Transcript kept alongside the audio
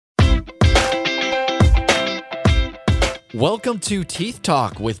Welcome to Teeth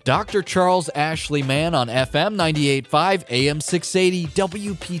Talk with Dr. Charles Ashley Mann on FM 98.5, AM 680,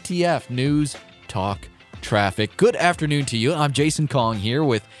 WPTF News, Talk, Traffic. Good afternoon to you. I'm Jason Kong here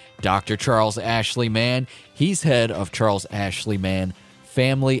with Dr. Charles Ashley Mann. He's head of Charles Ashley Mann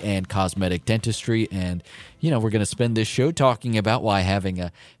Family and Cosmetic Dentistry. And, we're going to spend this show talking about why having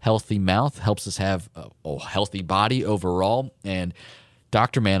a healthy mouth helps us have a healthy body overall. And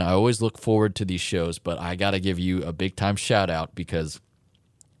Dr. Mann, I always look forward to these shows, but I got to give you a big time shout out because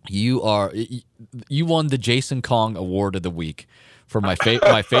you won the Jason Kong Award of the Week for my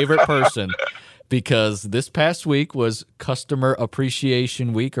favorite person, because this past week was Customer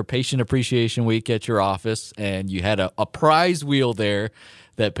Appreciation Week or Patient Appreciation Week at your office, and you had a prize wheel there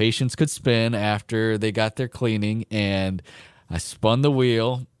that patients could spin after they got their cleaning, and I spun the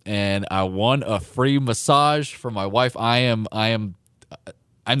wheel and I won a free massage for my wife. I'm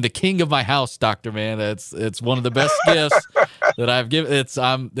the king of my house, Dr. Mann. It's one of the best gifts that I've given.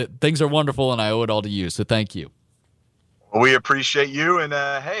 Things are wonderful, and I owe it all to you. So thank you. We appreciate you. And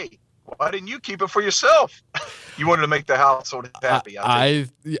hey, why didn't you keep it for yourself? You wanted to make the household happy. I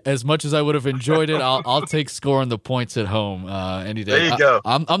as much as I would have enjoyed it, I'll take scoring the points at home any day. There you go.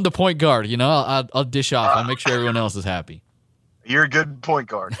 I'm the point guard. I'll dish off. I'll make sure everyone else is happy. You're a good point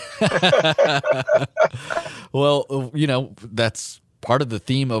guard. Well, that's part of the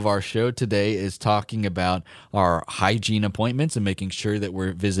theme of our show today is talking about our hygiene appointments and making sure that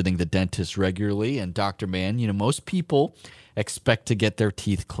we're visiting the dentist regularly. And Dr. Mann, most people expect to get their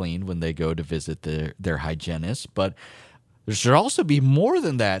teeth cleaned when they go to visit their hygienist, but there should also be more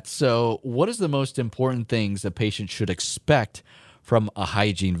than that. So what is the most important things a patient should expect from a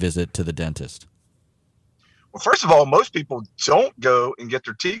hygiene visit to the dentist? Well, first of all, most people don't go and get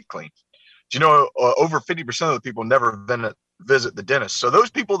their teeth cleaned. Over 50% of the people never visit the dentist. So those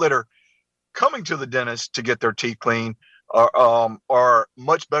people that are coming to the dentist to get their teeth cleaned are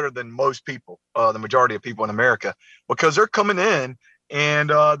much better than most people, the majority of people in America, because they're coming in and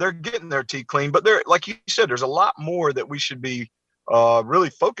they're getting their teeth cleaned. But like you said, there's a lot more that we should be really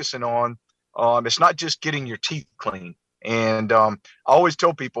focusing on. It's not just getting your teeth clean. And I always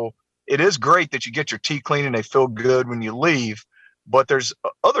tell people it is great that you get your teeth clean and they feel good when you leave. But there's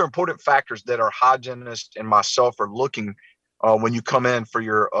other important factors that our hygienist and myself are looking when you come in for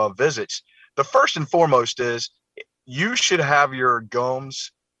your visits. The first and foremost is you should have your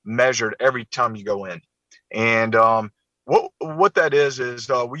gums measured every time you go in. And what that is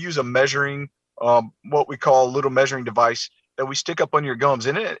we use a measuring, what we call a little measuring device that we stick up on your gums,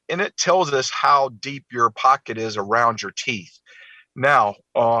 and it tells us how deep your pocket is around your teeth. Now,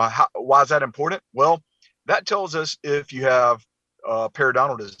 why is that important? Well, that tells us if you have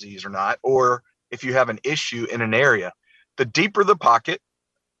periodontal disease or not, or if you have an issue in an area. The deeper the pocket,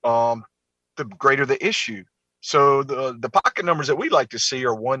 the greater the issue. So the pocket numbers that we like to see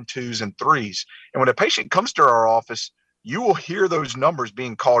are 1, 2s, and 3s. And when a patient comes to our office, you will hear those numbers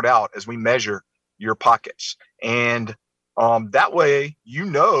being called out as we measure your pockets. And that way,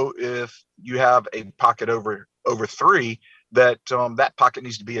 if you have a pocket over 3, that pocket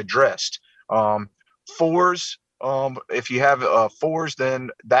needs to be addressed. 4s, if you have 4s,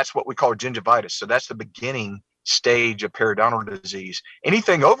 then that's what we call gingivitis. So that's the beginning stage of periodontal disease.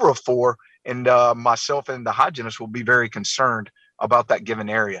 Anything over a 4, and myself and the hygienist will be very concerned about that given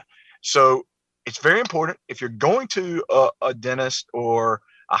area. So it's very important. If you're going to a dentist or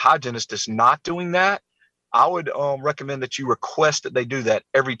a hygienist that's not doing that, I would recommend that you request that they do that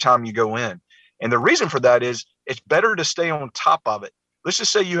every time you go in. And the reason for that is it's better to stay on top of it. Let's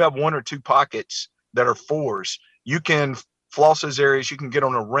just say you have 1 or 2 pockets that are 4s. You can floss those areas. You can get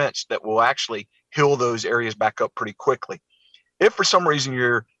on a rinse that will actually heal those areas back up pretty quickly. If for some reason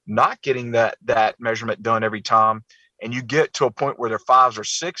you're not getting that measurement done every time, and you get to a point where they're 5s or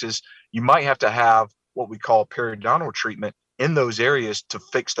 6s, you might have to have what we call periodontal treatment in those areas to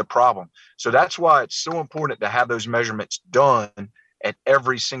fix the problem. So that's why it's so important to have those measurements done at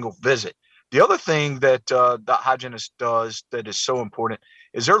every single visit. The other thing that the hygienist does that is so important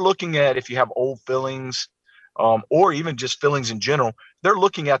is they're looking at if you have old fillings, or even just fillings in general. They're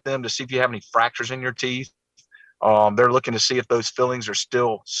looking at them to see if you have any fractures in your teeth. They're looking to see if those fillings are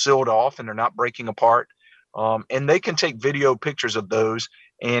still sealed off and they're not breaking apart. And they can take video pictures of those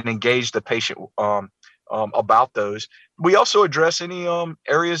and engage the patient about those. We also address any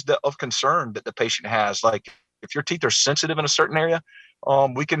areas of concern that the patient has. Like if your teeth are sensitive in a certain area,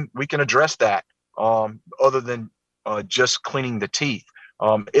 we can address that other than just cleaning the teeth.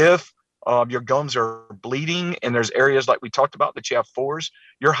 If your gums are bleeding and there's areas like we talked about that you have 4s,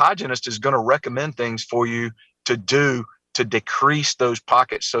 your hygienist is going to recommend things for you to do to decrease those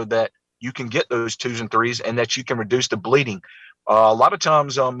pockets so that you can get those 2s and 3s and that you can reduce the bleeding. A lot of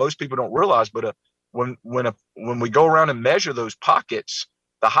times, most people don't realize, but when we go around and measure those pockets,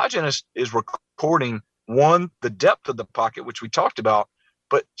 the hygienist is recording, one, the depth of the pocket, which we talked about,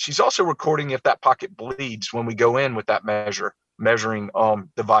 but she's also recording if that pocket bleeds when we go in with that measuring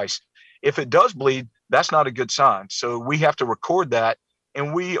device. If it does bleed, that's not a good sign. So we have to record that,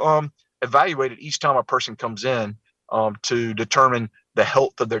 and we evaluate it each time a person comes in to determine the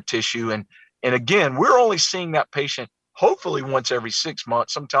health of their tissue. And again, we're only seeing that patient hopefully once every 6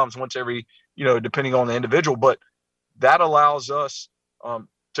 months, sometimes once every, depending on the individual, but that allows us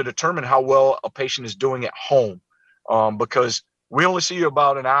to determine how well a patient is doing at home, because we only see you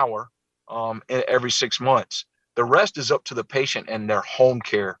about an hour every 6 months. The rest is up to the patient and their home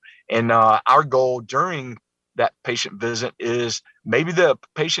care. And our goal during that patient visit is maybe the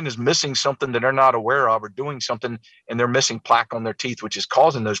patient is missing something that they're not aware of, or doing something and they're missing plaque on their teeth, which is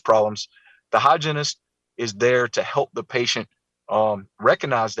causing those problems. The hygienist is there to help the patient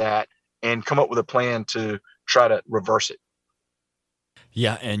recognize that and come up with a plan to try to reverse it.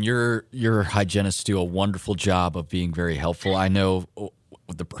 Yeah, and your hygienists do a wonderful job of being very helpful. I know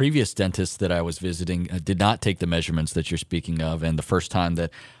the previous dentist that I was visiting did not take the measurements that you're speaking of, and the first time that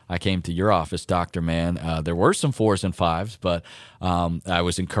I came to your office, Dr. Mann, there were some 4s and 5s, but I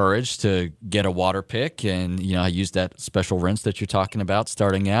was encouraged to get a water pick, and I used that special rinse that you're talking about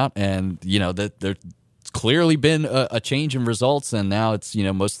starting out, and that there's clearly been a change in results, and now it's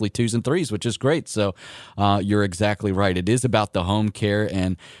mostly 2s and 3s, which is great. So you're exactly right. It is about the home care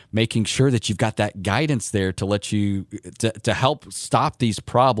and making sure that you've got that guidance there to let you to help stop these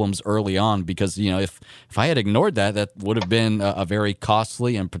problems early on, because if I had ignored that would have been a very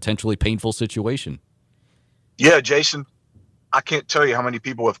costly and potentially painful situation. Yeah, Jason, I can't tell you how many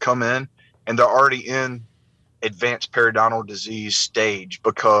people have come in and they're already in advanced periodontal disease stage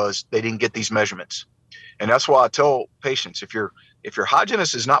because they didn't get these measurements. And that's why I tell patients, if your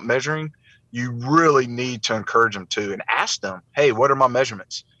hygienist is not measuring, you really need to encourage them to, and ask them, hey, what are my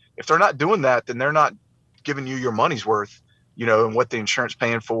measurements? If they're not doing that, then they're not giving you your money's worth, and what the insurance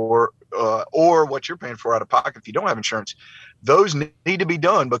paying for, or what you're paying for out of pocket if you don't have insurance. Those need to be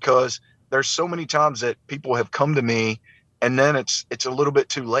done, because there's so many times that people have come to me and then it's a little bit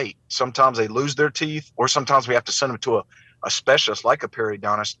too late. Sometimes they lose their teeth, or sometimes we have to send them to a specialist like a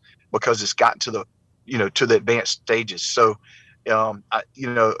periodontist because it's gotten to the to the advanced stages. So,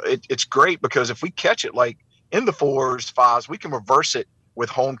 it's great because if we catch it like in the 4s, 5s, we can reverse it with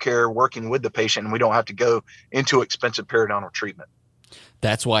home care, working with the patient, and we don't have to go into expensive periodontal treatment.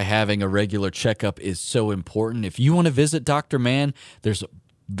 That's why having a regular checkup is so important. If you want to visit Dr. Mann, there's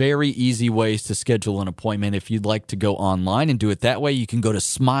very easy ways to schedule an appointment. If you'd like to go online and do it that way, you can go to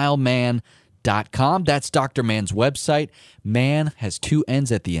smileman.com. That's Dr. Mann's website. Mann has 2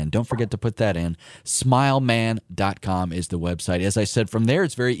 N's at the end. Don't forget to put that in. Smileman.com is the website. As I said, from there,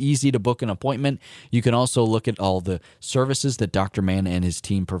 it's very easy to book an appointment. You can also look at all the services that Dr. Mann and his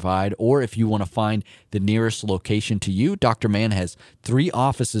team provide, or if you want to find the nearest location to you, Dr. Mann has 3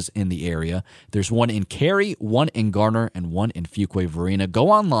 offices in the area. There's one in Cary, one in Garner, and one in Fuquay-Varina. Go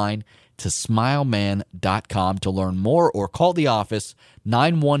online to smileman.com to learn more, or call the office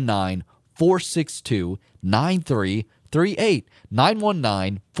 919-462-9338.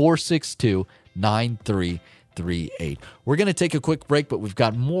 919-462-9338. We're going to take a quick break, but we've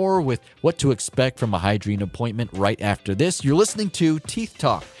got more with what to expect from a hygiene appointment right after this. You're listening to Teeth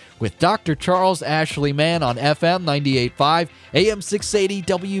Talk with Dr. Charles Ashley Mann on FM 98.5, AM 680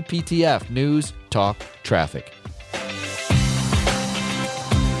 WPTF News Talk Traffic.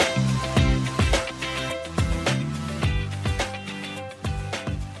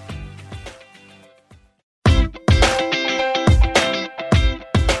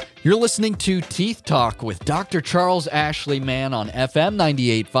 You're listening to Teeth Talk with Dr. Charles Ashley Mann on FM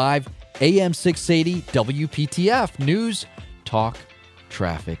 98.5, AM 680 WPTF News Talk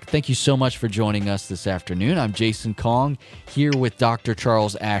Traffic. Thank you so much for joining us this afternoon. I'm Jason Kong here with Dr.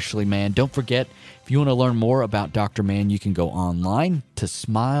 Charles Ashley Mann. Don't forget, if you want to learn more about Dr. Mann, you can go online to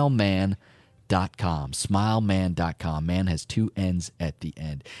smileman.com. Smileman.com. Man has 2 N's at the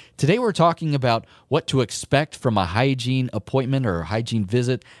end. Today we're talking about what to expect from a hygiene appointment or a hygiene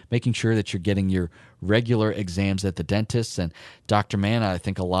visit, making sure that you're getting your regular exams at the dentist. And Dr. Mann, I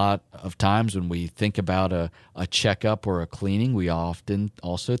think a lot of times when we think about a checkup or a cleaning, we often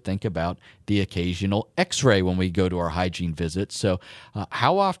also think about the occasional x-ray when we go to our hygiene visit. So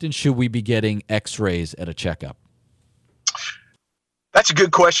how often should we be getting x-rays at a checkup? That's a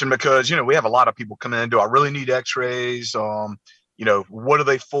good question, because, we have a lot of people come in. Do I really need x-rays? What are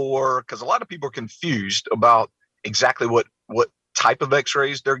they for? Because a lot of people are confused about exactly what type of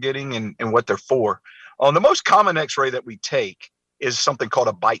x-rays they're getting and what they're for. The most common x-ray that we take is something called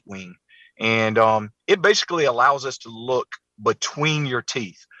a bite wing. And it basically allows us to look between your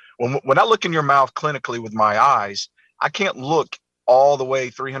teeth. When I look in your mouth clinically with my eyes, I can't look all the way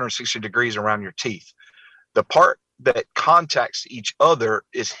 360 degrees around your teeth. The part that contacts each other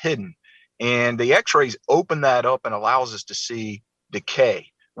is hidden. And the x-rays open that up and allows us to see decay,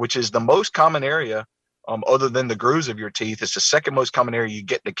 which is the most common area, other than the grooves of your teeth. It's the second most common area you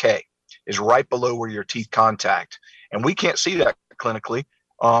get decay, is right below where your teeth contact. And we can't see that clinically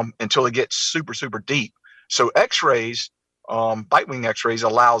until it gets super, super deep. So x-rays, bite wing x-rays,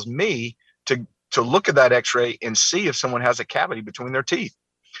 allows me to look at that x-ray and see if someone has a cavity between their teeth.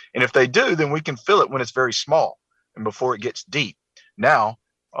 And if they do, then we can fill it when it's very small and before it gets deep. Now,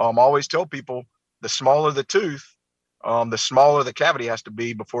 I always tell people, the smaller the tooth, the smaller the cavity has to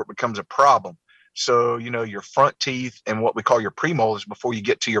be before it becomes a problem. So, your front teeth and what we call your premolars before you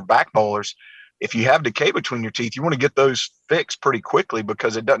get to your back molars, if you have decay between your teeth, you want to get those fixed pretty quickly,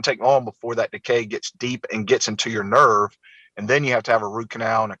 because it doesn't take long before that decay gets deep and gets into your nerve. And then you have to have a root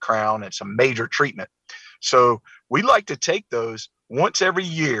canal and a crown. It's a major treatment. So we like to take those once every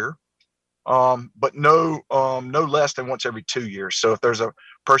year, but no less than once every 2 years. So if there's a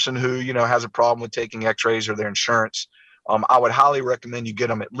person who, has a problem with taking x-rays or their insurance, I would highly recommend you get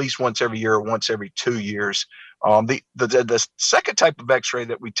them at least once every year or once every 2 years. The second type of x-ray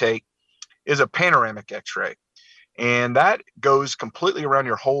that we take is a panoramic x-ray. And that goes completely around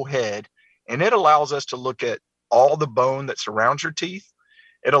your whole head. And it allows us to look at all the bone that surrounds your teeth.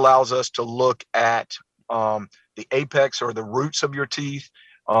 It allows us to look at the apex or the roots of your teeth.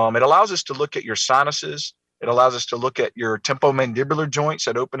 It allows us to look at your sinuses. It allows us to look at your temporomandibular joints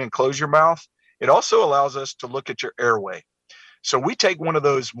that open and close your mouth. It also allows us to look at your airway. So we take one of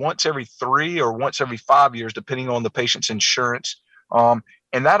those once every 3 or once every 5 years, depending on the patient's insurance.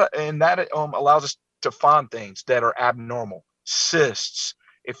 And that allows us to find things that are abnormal, cysts.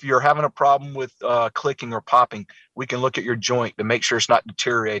 If you're having a problem with clicking or popping, we can look at your joint to make sure it's not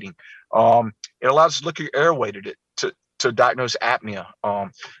deteriorating. It allows us to look at your airway to diagnose apnea.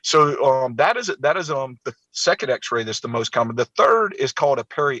 That is the second x-ray that's the most common. The third is called a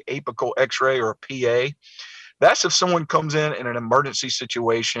periapical x-ray, or a PA. That's if someone comes in an emergency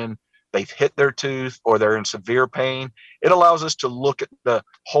situation, they've hit their tooth or they're in severe pain. It allows us to look at the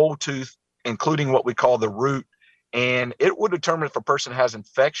whole tooth, including what we call the root, and it will determine if a person has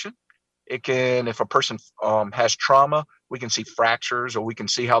infection. If a person has trauma, we can see fractures, or we can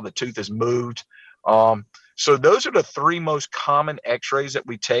see how the tooth is moved. So those are the 3 most common x-rays that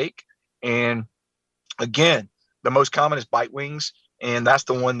we take. And again, the most common is bite wings, and that's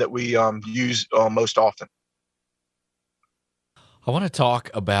the one that we use most often. I want to talk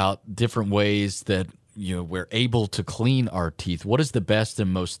about different ways that we're able to clean our teeth. What is the best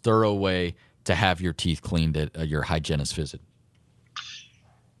and most thorough way to have your teeth cleaned at your hygienist visit?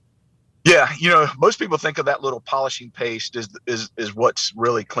 Yeah, most people think of that little polishing paste is what's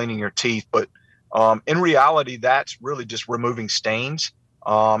really cleaning your teeth, but in reality, that's really just removing stains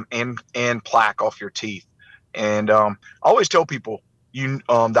and plaque off your teeth. And I always tell people,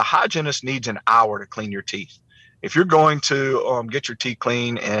 the hygienist needs an hour to clean your teeth. If you're going to get your teeth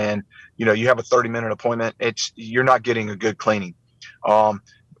clean and you have a 30-minute appointment, you're not getting a good cleaning.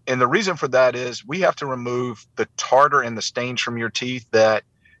 And the reason for that is we have to remove the tartar and the stains from your teeth that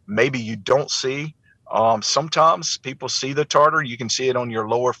maybe you don't see. Sometimes people see the tartar. You can see it on your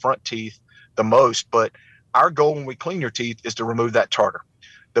lower front teeth the most, but our goal when we clean your teeth is to remove that tartar.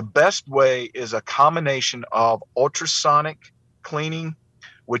 The best way is a combination of ultrasonic cleaning,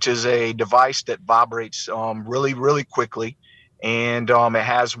 which is a device that vibrates really, really quickly, and it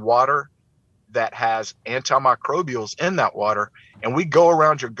has water that has antimicrobials in that water, and we go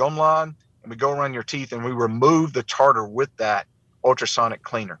around your gum line and we go around your teeth and we remove the tartar with that ultrasonic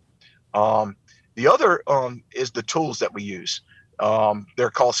cleaner. The other is the tools that we use.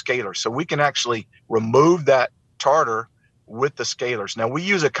 They're called scalers. So we can actually remove that tartar with the scalers. Now we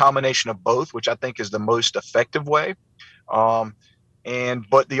use a combination of both, which I think is the most effective way.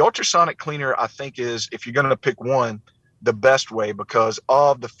 But the ultrasonic cleaner, I think, is, if you're going to pick one, the best way, because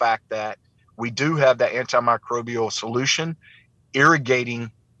of the fact that we do have that antimicrobial solution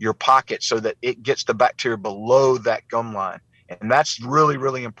irrigating your pocket so that it gets the bacteria below that gum line. And that's really,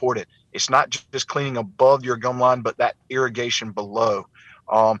 really important. It's not just cleaning above your gum line, but that irrigation below.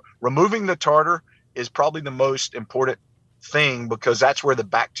 Removing the tartar is probably the most important thing, because that's where the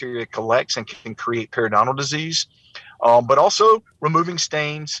bacteria collects and can create periodontal disease. But also removing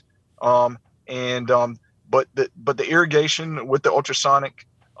stains, but the irrigation with the ultrasonic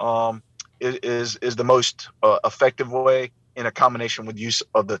is the most effective way. in a combination with use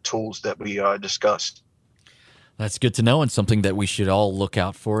of the tools that we discussed. That's good to know, and something that we should all look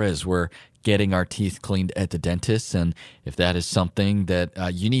out for as we're getting our teeth cleaned at the dentist. And if that is something that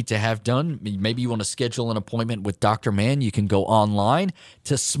you need to have done, maybe you want to schedule an appointment with Dr. Mann, you can go online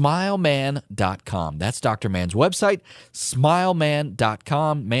to smileman.com. That's Dr. Mann's website,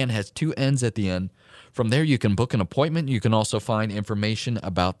 smileman.com. Mann has two N's at the end. From there, you can book an appointment. You can also find information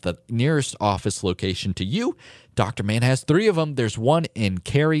about the nearest office location to you. Dr. Mann has three of them. There's one in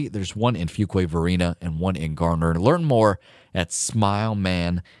Cary, there's one in Fuquay-Varina, and one in Garner. Learn more at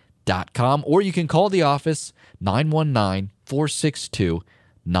smileman.com, or you can call the office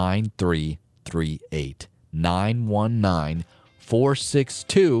 919-462-9338.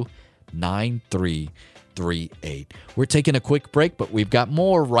 919-462-9338. We're taking a quick break, but we've got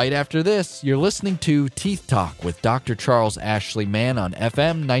more right after this. You're listening to Teeth Talk with Dr. Charles Ashley Mann on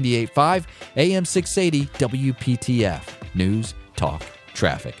FM 98.5, AM 680, WPTF. News, Talk,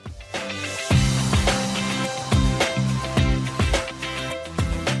 Traffic.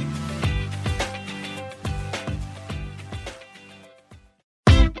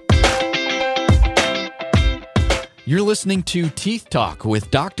 You're listening to Teeth Talk with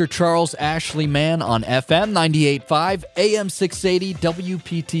Dr. Charles Ashley Mann on FM 98.5, AM 680,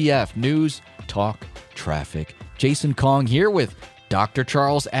 WPTF. News, Talk, Traffic. Jason Kong here with Dr.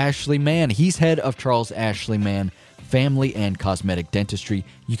 Charles Ashley Mann. He's head of Charles Ashley Mann Family and Cosmetic Dentistry.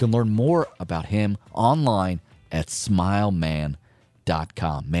 You can learn more about him online at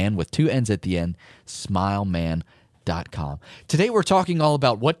smileman.com. Man with two N's at the end, smileman.com. Today we're talking all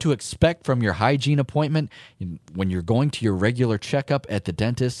about what to expect from your hygiene appointment. When you're going to your regular checkup at the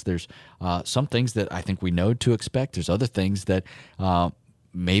dentist, there's some things that I think we know to expect. There's other things that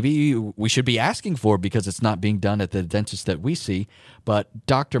maybe we should be asking for because it's not being done at the dentist that we see. But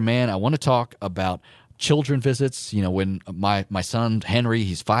Dr. Mann, I want to talk about children visits. You know, when my son Henry,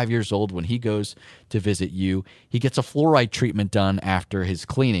 he's 5 years old, when he goes to visit you, he gets a fluoride treatment done after his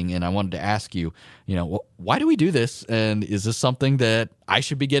cleaning. And I wanted to ask you, why do we do this? And is this something that I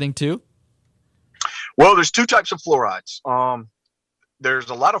should be getting too? Well, there's two types of fluorides. There's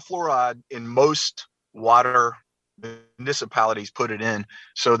a lot of fluoride in most water municipalities put it in.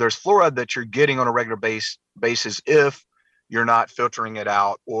 So there's fluoride that you're getting on a regular basis if you're not filtering it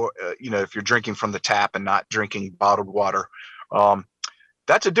out, or if you're drinking from the tap and not drinking bottled water.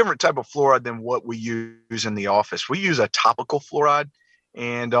 That's a different type of fluoride than what we use in the office. We use a topical fluoride,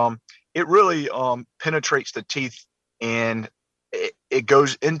 and it really penetrates the teeth, and it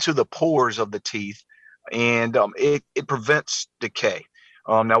goes into the pores of the teeth, and it prevents decay.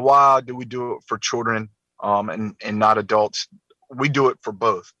 Now, why do we do it for children and not adults? We do it for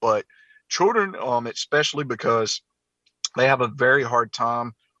both, but children, especially because they have a very hard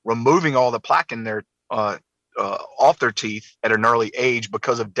time removing all the plaque in their off their teeth at an early age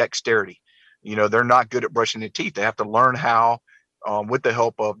because of dexterity. They're not good at brushing their teeth. They have to learn how, with the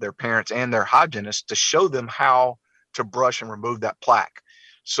help of their parents and their hygienist, to show them how to brush and remove that plaque.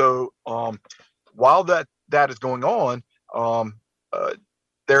 So while that is going on,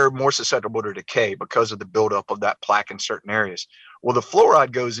 they're more susceptible to decay because of the buildup of that plaque in certain areas. Well, the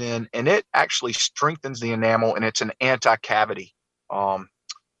fluoride goes in and it actually strengthens the enamel, and it's an anti-cavity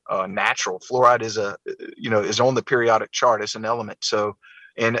natural. Fluoride is is on the periodic chart. It's an element. So,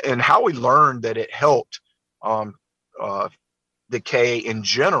 and how we learned that it helped decay in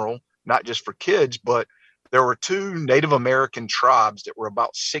general, not just for kids, but there were two Native American tribes that were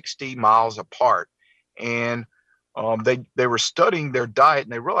about 60 miles apart, and they were studying their diet,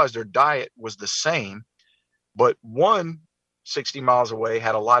 and they realized their diet was the same, but one 60 miles away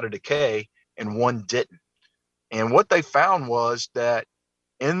had a lot of decay and one didn't. And what they found was that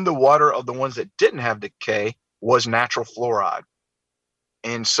in the water of the ones that didn't have decay was natural fluoride.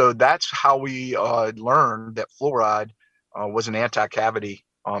 And so that's how we learned that fluoride was an anti-cavity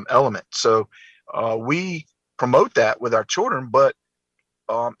element. So we promote that with our children, but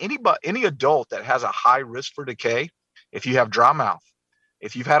any adult that has a high risk for decay, if you have dry mouth,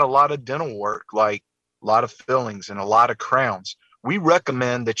 if you've had a lot of dental work, like a lot of fillings and a lot of crowns, we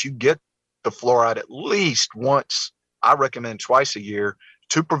recommend that you get the fluoride at least once. I recommend twice a year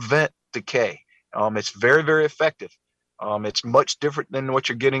to prevent decay. It's very, very effective. It's much different than what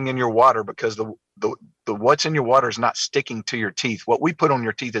you're getting in your water, because the what's in your water is not sticking to your teeth. What we put on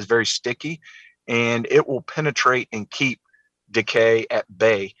your teeth is very sticky, and it will penetrate and keep decay at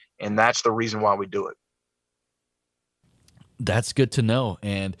bay. And that's the reason why we do it. That's good to know.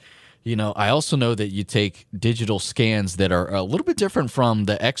 And I also know that you take digital scans that are a little bit different from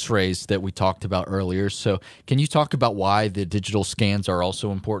the x-rays that we talked about earlier. So can you talk about why the digital scans are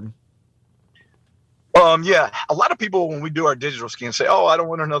also important? Yeah, a lot of people when we do our digital scans say, "Oh, I don't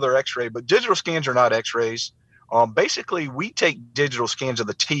want another X-ray," but digital scans are not X-rays. Basically, we take digital scans of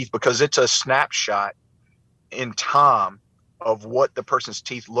the teeth because it's a snapshot in time of what the person's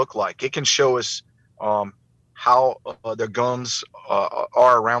teeth look like. It can show us how their gums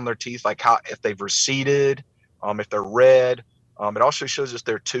are around their teeth, like how if they've receded, if they're red. It also shows us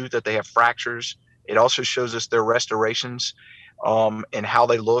their tooth that they have fractures. It also shows us their restorations and how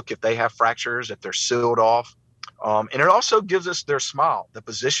they look if they have fractures, if they're sealed off. And it also gives us their smile, the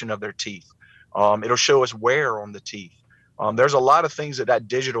position of their teeth. It'll show us wear on the teeth. There's a lot of things that that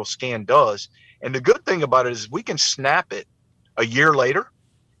digital scan does. And the good thing about it is we can snap it a year later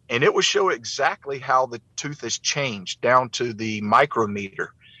and it will show exactly how the tooth has changed down to the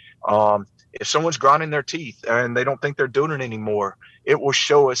micrometer. If someone's grinding their teeth and they don't think they're doing it anymore, it will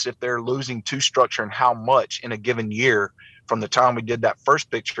show us if they're losing tooth structure and how much in a given year from the time we did that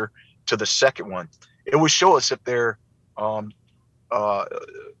first picture to the second one. It will show us if their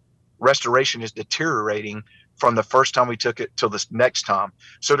restoration is deteriorating from the first time we took it till this next time.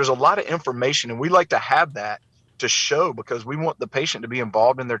 So there's a lot of information, and we like to have that to show because we want the patient to be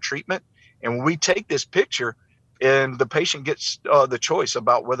involved in their treatment. And when we take this picture, and the patient gets the choice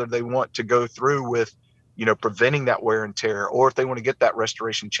about whether they want to go through with, preventing that wear and tear, or if they want to get that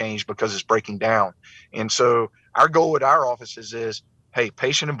restoration changed because it's breaking down. And so our goal at our offices is, hey,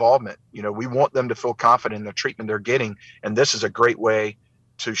 patient involvement. We want them to feel confident in the treatment they're getting. And this is a great way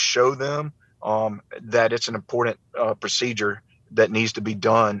to show them that it's an important procedure that needs to be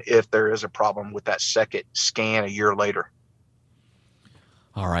done if there is a problem with that second scan a year later.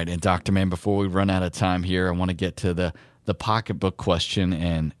 All right. And Dr. Mann, before we run out of time here, I want to get to the pocketbook question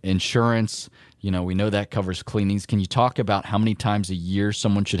and insurance. We know that covers cleanings. Can you talk about how many times a year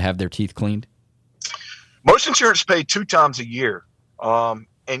someone should have their teeth cleaned? Most insurance pay 2 times a year.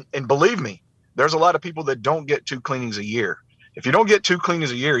 And believe me, there's a lot of people that don't get 2 cleanings a year. If you don't get 2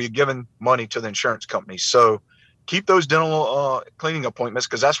 cleanings a year, you're giving money to the insurance company. So keep those dental cleaning appointments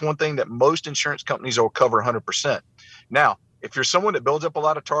because that's one thing that most insurance companies will cover 100%. Now, if you're someone that builds up a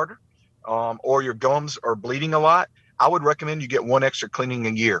lot of tartar or your gums are bleeding a lot, I would recommend you get 1 extra cleaning a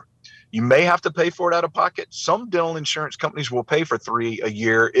year. You may have to pay for it out of pocket. Some dental insurance companies will pay for 3 a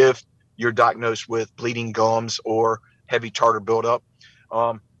year if you're diagnosed with bleeding gums or heavy tartar buildup.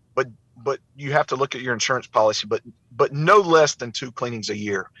 But you have to look at your insurance policy, but no less than 2 cleanings a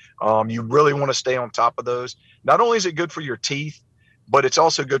year. You really want to stay on top of those. Not only is it good for your teeth, but it's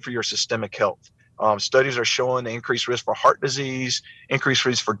also good for your systemic health. Studies are showing the increased risk for heart disease, increased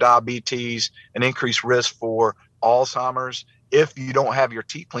risk for diabetes, and increased risk for Alzheimer's if you don't have your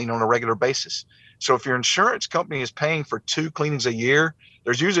teeth cleaned on a regular basis. So if your insurance company is paying for 2 cleanings a year,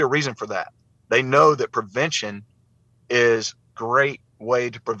 there's usually a reason for that. They know that prevention is a great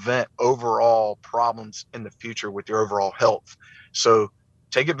way to prevent overall problems in the future with your overall health. So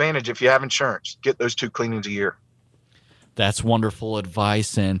take advantage if you have insurance. Get those 2 cleanings a year. That's wonderful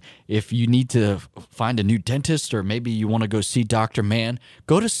advice. And if you need to find a new dentist or maybe you want to go see Dr. Mann,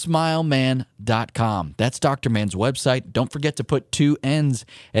 go to smileman.com. That's Dr. Mann's website. Don't forget to put 2 N's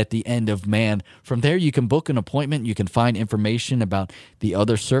at the end of Mann. From there, you can book an appointment. You can find information about the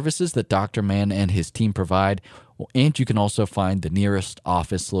other services that Dr. Mann and his team provide. And you can also find the nearest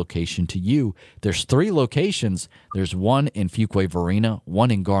office location to you. There's 3 locations. There's one in Fuquay-Varina,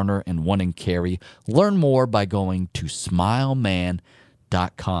 one in Garner, and one in Cary. Learn more by going to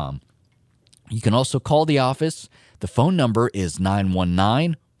smileman.com. You can also call the office. The phone number is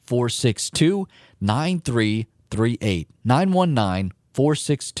 919-462-9338.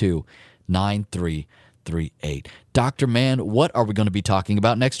 919-462-9338. Dr. Mann, what are we going to be talking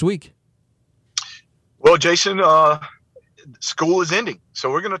about next week? Well, Jason, school is ending. So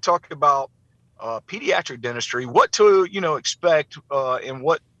we're going to talk about pediatric dentistry, what to, expect and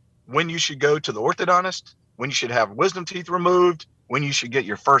when you should go to the orthodontist, when you should have wisdom teeth removed, when you should get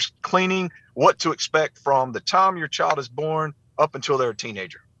your first cleaning, what to expect from the time your child is born up until they're a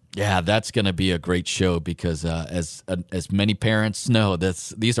teenager. Yeah, that's going to be a great show because as many parents know,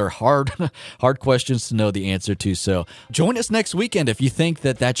 these are hard questions to know the answer to. So join us next weekend if you think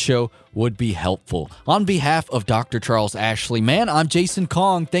that show would be helpful. On behalf of Dr. Charles Ashley Mann, I'm Jason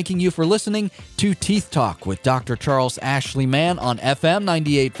Kong, thanking you for listening to Teeth Talk with Dr. Charles Ashley Mann on FM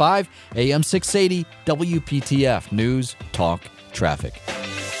 98.5, AM 680, WPTF News, Talk, Traffic.